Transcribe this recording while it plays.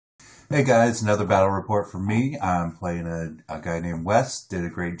Hey guys, another battle report from me. I'm playing a guy named Wes. Did a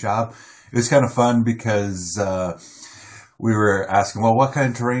great job. It was kind of fun because we were asking, well, what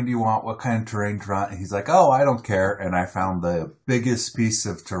kind of terrain do you want? What kind of terrain do you want? And he's like, oh, I don't care. And I found the biggest piece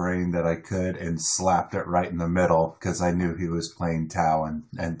of terrain that I could and slapped it right in the middle because I knew he was playing Tau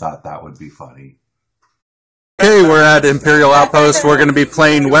and thought that would be funny. Okay, we're at Imperial Outpost. We're going to be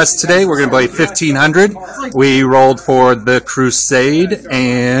playing West today. We're going to play 1500. We rolled for the Crusade,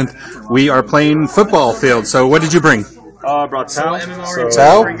 and we are playing football field. So what did you bring? Brought Tau.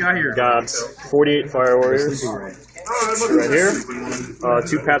 Tau? Got 48 Fire Warriors. Right here.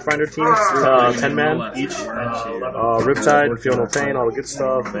 2 Pathfinder teams, 10 man each. Riptide, Feel No Pain, all the good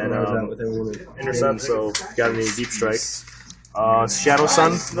stuff, and Intercept, so got any Deep Strike. Shadow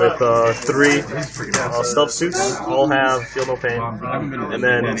Sun with 3 stealth suits, all have Feel No Pain, and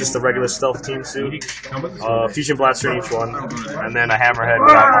then just a regular stealth team suit, Fusion Blaster in each one, and then a Hammerhead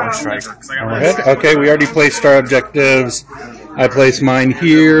without Armor Strike. Hammerhead? Okay, we already placed our objectives. I placed mine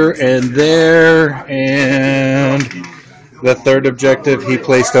here and there, and the third objective he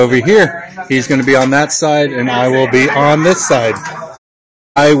placed over here. He's going to be on that side, and I will be on this side.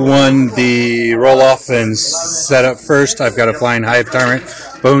 I won the roll-off and set up first. I've got a Flying Hive Tyrant,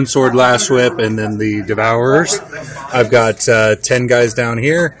 Bone Sword, Lash Whip, and then the Devourers. I've got 10 guys down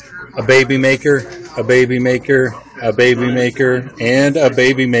here, a Baby Maker, a Baby Maker, a Baby Maker, and a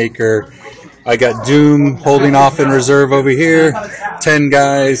Baby Maker. I got Doom holding off in reserve over here, 10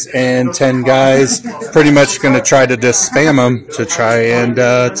 guys and 10 guys. Pretty much going to try to just spam them to try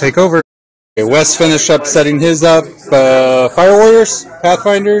and take over. Okay, Wes finished up setting his up. Fire Warriors,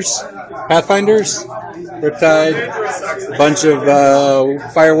 Pathfinders, Riptide, bunch of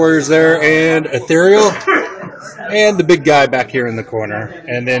Fire Warriors there, and Ethereal, and the big guy back here in the corner.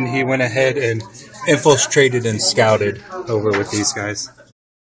 And then he went ahead and infiltrated and scouted over with these guys.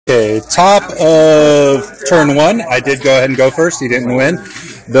 Okay, top of turn 1, I did go ahead and go first. He didn't win.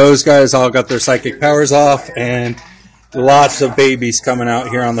 Those guys all got their psychic powers off, and lots of babies coming out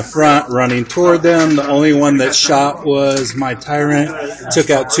here on the front, running toward them. The only one that shot was my Tyrant. Took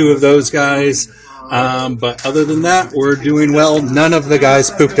out 2 of those guys. But other than that, we're doing well. None of the guys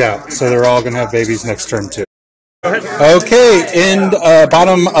pooped out, so they're all going to have babies next turn too. Okay, in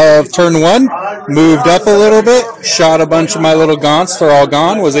bottom of turn 1, moved up a little bit, shot a bunch of my little gaunts. They're all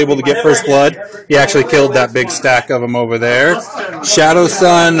gone. Was able to get first blood. He actually killed that big stack of them over there. Shadow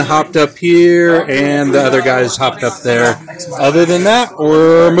Sun hopped up here, and the other guys hopped up there. Other than that,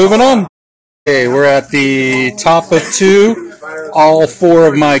 we're moving on. Okay, we're at the top of 2. All 4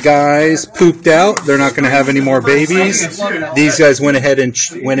 of my guys pooped out. They're not going to have any more babies. These guys went ahead and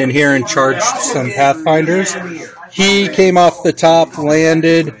went in here and charged some Pathfinders. He came off the top,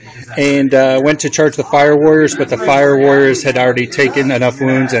 landed, and went to charge the Fire Warriors, but the Fire Warriors had already taken enough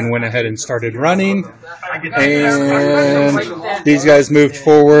wounds and went ahead and started running. And these guys moved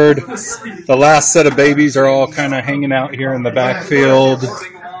forward. The last set of babies are all kind of hanging out here in the backfield.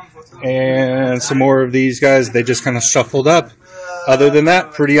 And some more of these guys, they just kind of shuffled up. Other than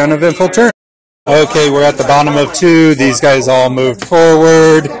that, pretty uneventful turn. Okay, we're at the bottom of 2. These guys all moved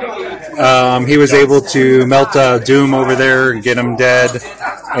forward. He was able to melt Doom over there and get him dead.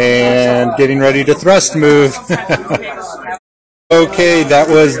 And getting ready to thrust move. Okay, that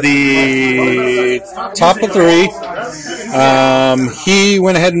was the top of 3. He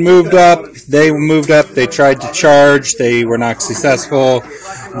went ahead and moved up. They moved up. They tried to charge. They were not successful.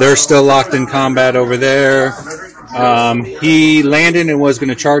 They're still locked in combat over there. He landed and was going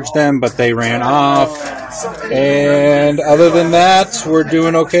to charge them, but they ran off. And other than that, we're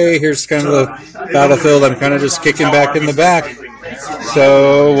doing okay. Here's kind of the battlefield. I'm kind of just kicking back in the back.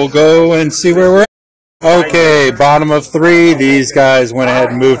 So we'll go and see where we're at. Okay, bottom of 3. These guys went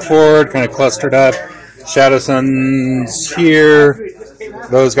ahead and moved forward, kind of clustered up. Shadow Sun's here.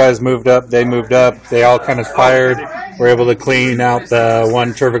 Those guys moved up. They moved up. They all kind of fired. We're able to clean out the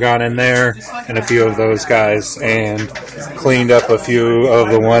one Turbogon in there and a few of those guys, and cleaned up a few of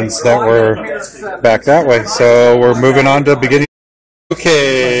the ones that were back that way. So we're moving on to beginning.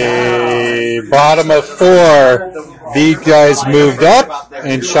 Okay, bottom of 4. These guys moved up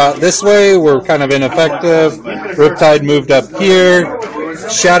and shot this way. We're kind of ineffective. Riptide moved up here.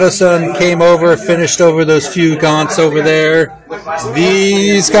 Shadow Sun came over, finished over those few gaunts over there.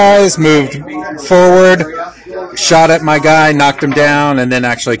 These guys moved forward, shot at my guy, knocked him down, and then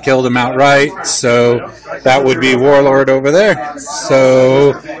actually killed him outright. So that would be Warlord over there.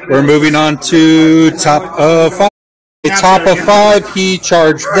 So we're moving on to top of 5. top of 5, he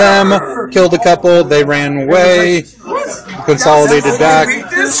charged them, killed a couple, they ran away, consolidated back.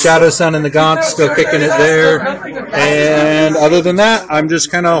 Shadow Sun and the Gaunt still kicking it there. And other than that, I'm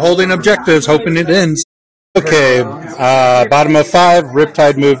just kind of holding objectives, hoping it ends. Okay, bottom of 5,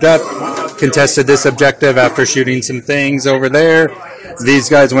 Riptide moved up, contested this objective after shooting some things over there. These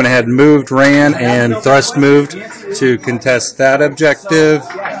guys went ahead and moved, ran, and Thrust moved to contest that objective.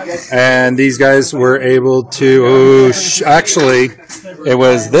 And these guys were able to, actually, it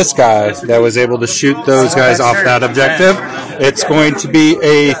was this guy that was able to shoot those guys off that objective. It's going to be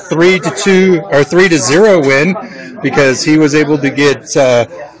a 3-2 or 3-0 win because he was able to get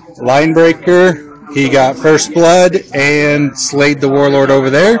Linebreaker. He got First Blood and slayed the Warlord over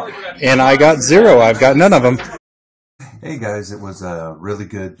there, and I got 0. I've got none of them. Hey guys, it was a really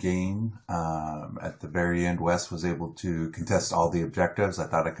good game. At the very end, Wes was able to contest all the objectives. I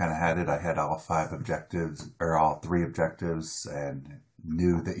thought I kind of had it. I had all 5 objectives, or all 3 objectives, and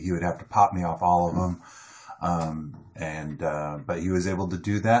knew that he would have to pop me off all of them. But he was able to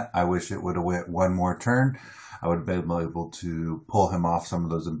do that. I wish it would have went one more turn. I would have been able to pull him off some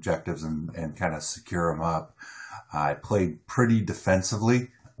of those objectives and kind of secure him up. I played pretty defensively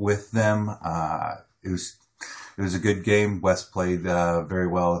with them. It was a good game. Wes played very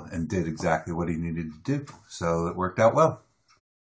well and did exactly what he needed to do. So it worked out well.